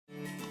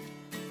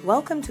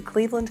Welcome to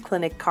Cleveland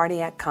Clinic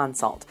Cardiac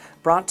Consult,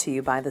 brought to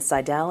you by the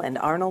Seidel and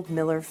Arnold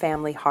Miller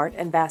Family Heart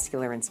and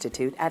Vascular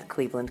Institute at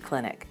Cleveland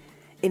Clinic.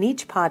 In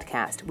each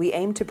podcast, we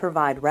aim to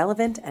provide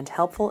relevant and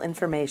helpful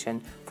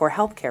information for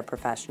healthcare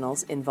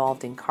professionals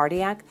involved in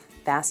cardiac,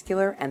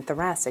 vascular, and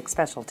thoracic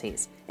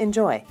specialties.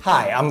 Enjoy.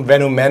 Hi, I'm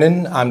Venu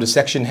Menon. I'm the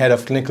section head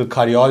of clinical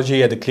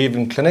cardiology at the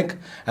Cleveland Clinic,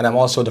 and I'm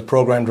also the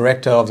program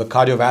director of the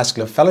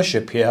Cardiovascular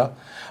Fellowship here.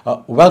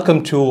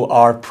 Welcome to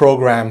our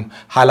program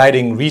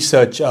highlighting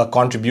research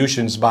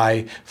contributions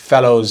by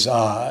fellows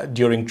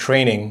during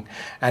training.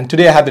 And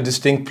today I have the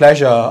distinct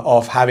pleasure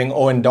of having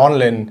Eoin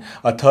Donnellen,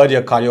 a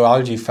third-year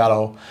cardiology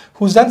fellow,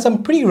 who's done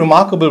some pretty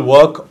remarkable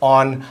work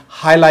on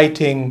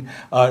highlighting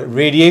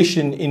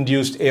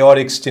radiation-induced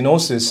aortic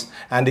stenosis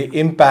and the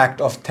impact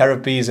of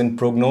therapies and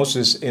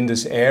prognosis in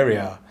this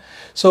area.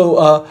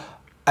 So,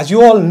 as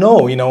you all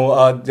know,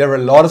 there are a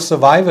lot of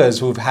survivors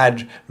who've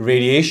had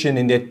radiation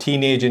in their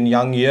teenage and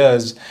young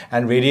years,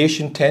 and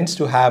radiation tends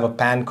to have a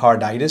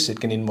pancarditis. It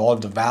can involve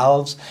the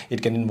valves,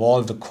 it can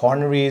involve the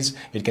coronaries,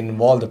 it can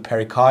involve the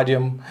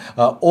pericardium.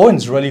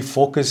 Eoin's really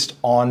focused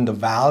on the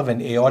valve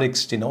and aortic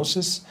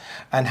stenosis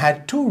and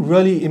had two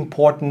really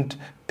important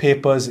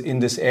papers in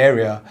this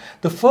area.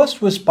 The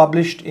first was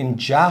published in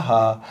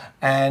JAHA,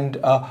 and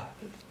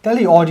tell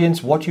the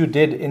audience what you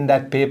did in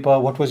that paper,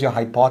 what was your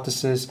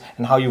hypothesis,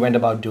 and how you went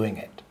about doing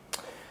it.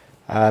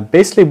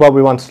 Basically, what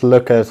we wanted to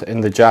look at in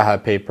the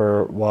JAHA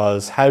paper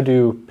was how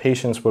do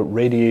patients with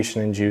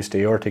radiation-induced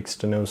aortic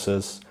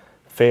stenosis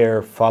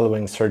fare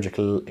following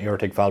surgical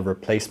aortic valve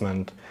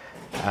replacement.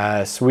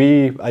 So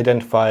we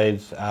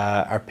identified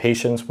our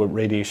patients with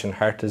radiation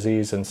heart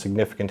disease and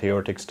significant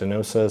aortic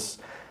stenosis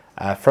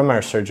from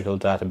our surgical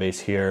database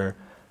here,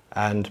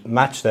 and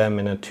match them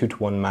in a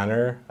 2-to-1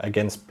 manner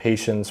against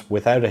patients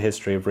without a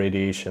history of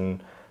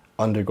radiation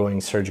undergoing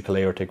surgical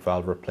aortic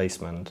valve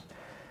replacement.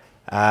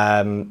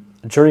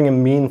 During a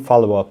mean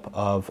follow-up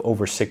of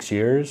over 6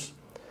 years,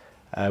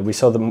 we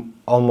saw that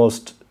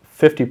almost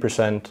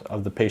 50%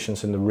 of the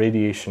patients in the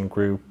radiation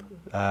group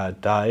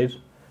died,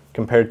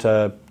 compared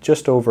to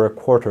just over a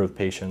quarter of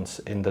patients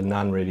in the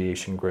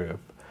non-radiation group.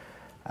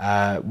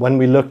 When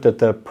we looked at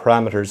the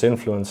parameters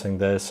influencing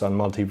this on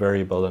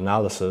multivariable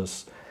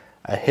analysis,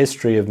 a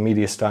history of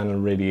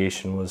mediastinal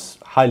radiation was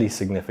highly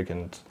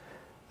significantly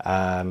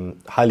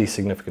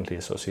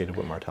associated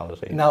with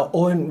mortality. Now,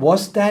 Eoin,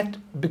 was that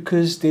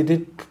because they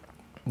did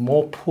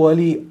more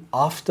poorly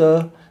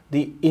after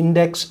the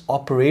index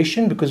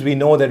operation? Because we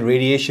know that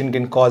radiation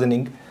can cause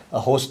a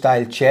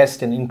hostile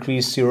chest and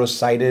increase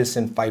serositis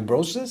and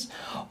fibrosis?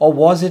 Or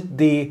was it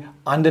the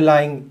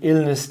underlying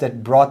illness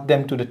that brought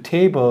them to the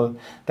table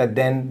that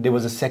then there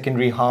was a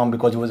secondary harm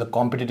because there was a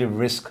competitive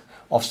risk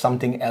of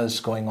something else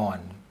going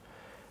on?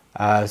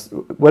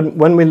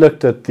 When we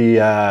looked at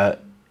the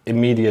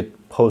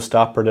immediate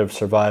post-operative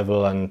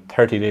survival and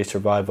 30-day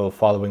survival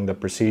following the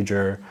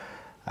procedure,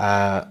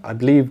 I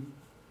believe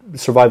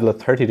survival at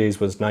 30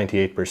 days was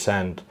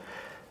 98%.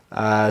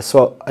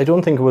 So I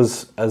don't think it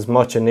was as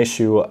much an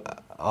issue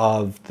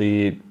of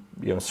the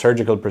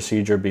surgical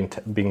procedure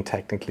being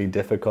technically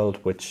difficult,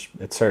 which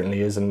it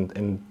certainly is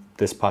in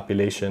this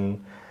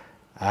population,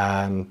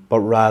 but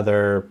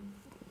rather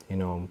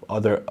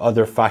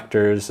other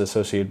factors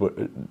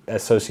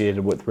associated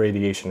with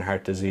radiation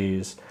heart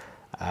disease,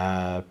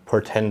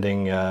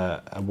 portending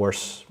a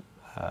worse,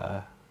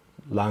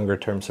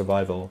 longer-term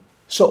survival.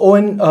 So,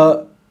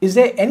 Eoin, is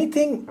there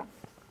anything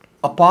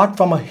apart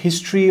from a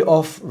history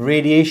of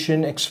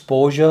radiation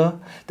exposure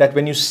that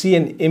when you see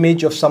an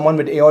image of someone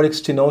with aortic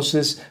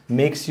stenosis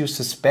makes you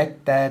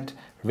suspect that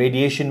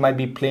radiation might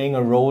be playing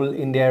a role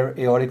in their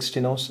aortic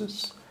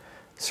stenosis?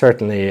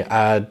 Certainly.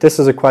 This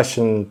is a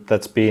question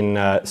that's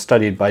been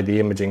studied by the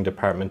imaging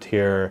department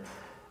here,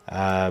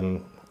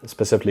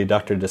 specifically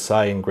Dr.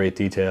 Desai in great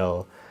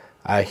detail.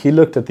 He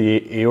looked at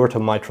the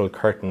aortomitral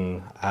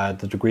curtain,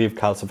 the degree of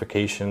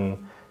calcification,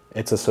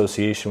 its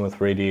association with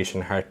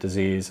radiation heart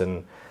disease,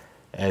 and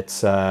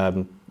its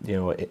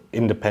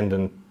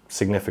independent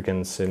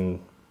significance in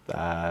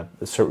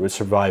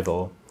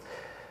survival.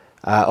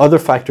 Other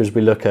factors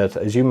we look at,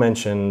 as you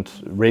mentioned,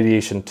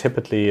 radiation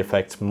typically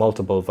affects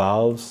multiple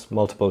valves,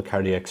 multiple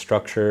cardiac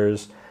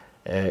structures.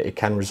 It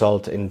can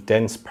result in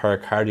dense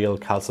pericardial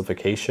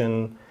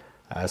calcification.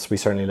 So we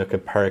certainly look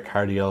at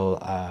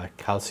pericardial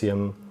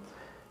calcium.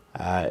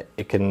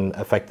 It can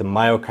affect the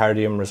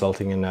myocardium,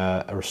 resulting in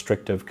a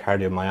restrictive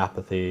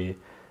cardiomyopathy.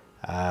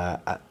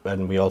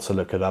 And we also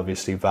look at,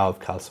 obviously,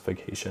 valve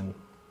calcification.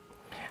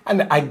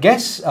 And I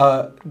guess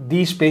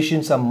these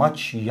patients are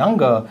much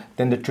younger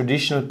than the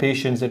traditional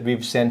patients that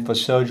we've sent for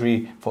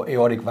surgery for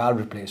aortic valve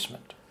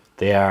replacement.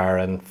 They are,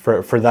 and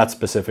for that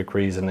specific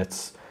reason,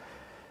 it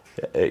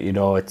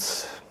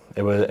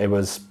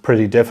was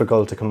pretty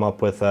difficult to come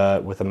up with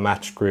a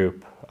matched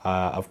group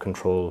of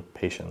control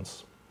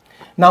patients.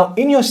 Now,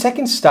 in your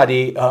second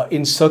study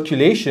in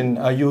circulation,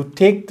 you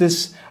take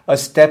this a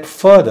step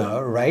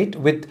further, right,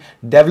 with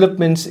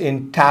developments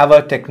in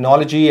TAVR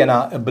technology and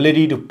our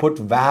ability to put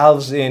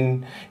valves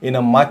in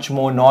a much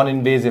more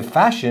non-invasive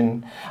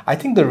fashion. I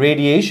think the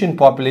radiation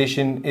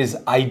population is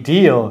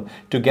ideal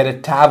to get a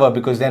TAVR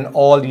because then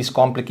all these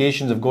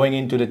complications of going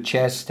into the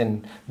chest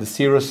and the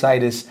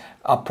serositis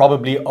are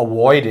probably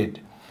avoided.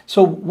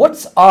 So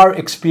what's our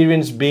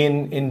experience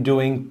been in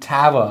doing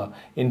TAVR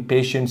in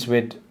patients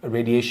with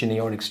radiation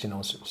aortic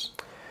stenosis?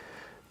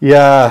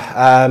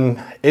 Yeah,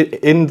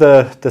 in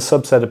the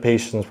subset of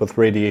patients with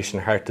radiation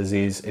heart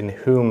disease in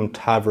whom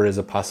TAVR is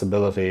a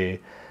possibility,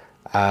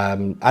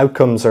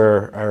 outcomes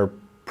are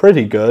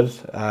pretty good.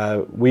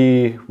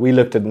 We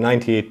looked at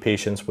 98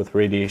 patients with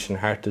radiation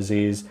heart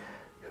disease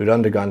who'd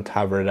undergone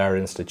TAVR at our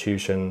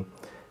institution.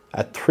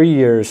 At 3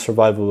 years,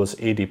 survival was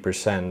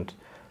 80%.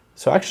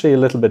 So actually a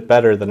little bit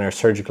better than our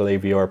surgical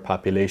AVR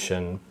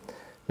population.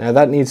 Now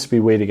that needs to be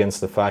weighed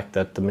against the fact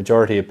that the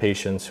majority of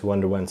patients who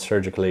underwent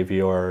surgical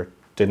AVR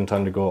didn't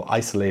undergo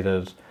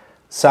isolated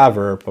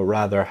SAVR, but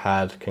rather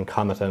had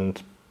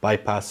concomitant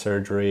bypass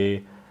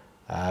surgery,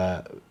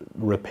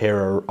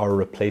 repair or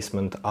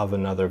replacement of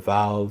another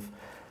valve.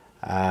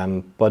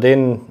 But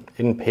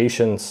in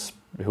patients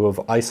who have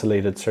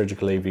isolated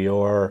surgical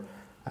AVR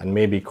and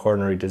maybe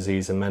coronary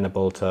disease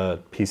amenable to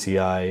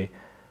PCI,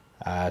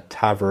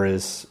 TAVR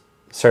is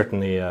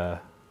certainly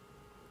a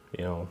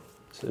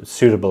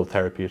suitable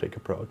therapeutic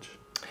approach.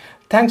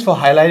 Thanks for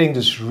highlighting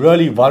this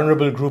really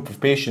vulnerable group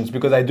of patients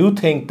because I do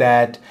think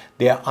that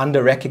they are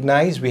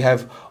under-recognized. We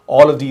have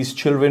all of these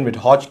children with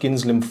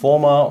Hodgkin's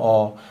lymphoma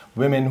or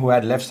women who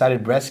had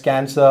left-sided breast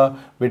cancer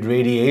with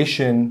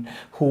radiation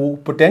who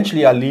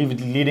potentially are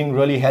leading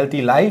really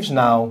healthy lives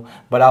now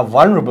but are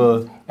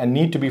vulnerable and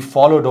need to be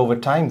followed over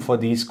time for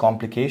these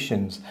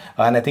complications.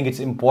 And I think it's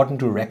important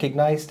to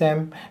recognize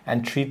them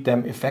and treat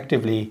them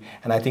effectively.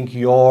 And I think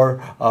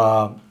your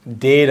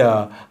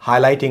data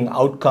highlighting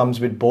outcomes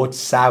with both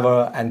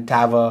SAVR and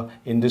TAVR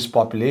in this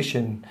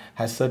population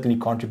has certainly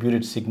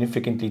contributed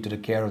significantly to the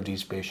care of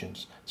these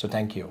patients. So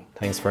thank you.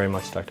 Thanks very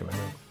much, Dr. Menon.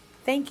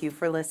 Thank you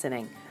for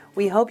listening.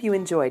 We hope you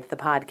enjoyed the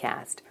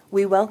podcast.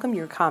 We welcome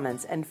your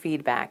comments and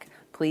feedback.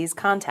 Please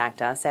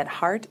contact us at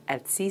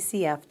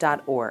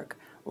heart@ccf.org.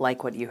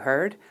 Like what you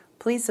heard?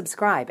 Please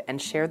subscribe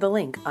and share the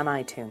link on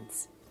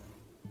iTunes.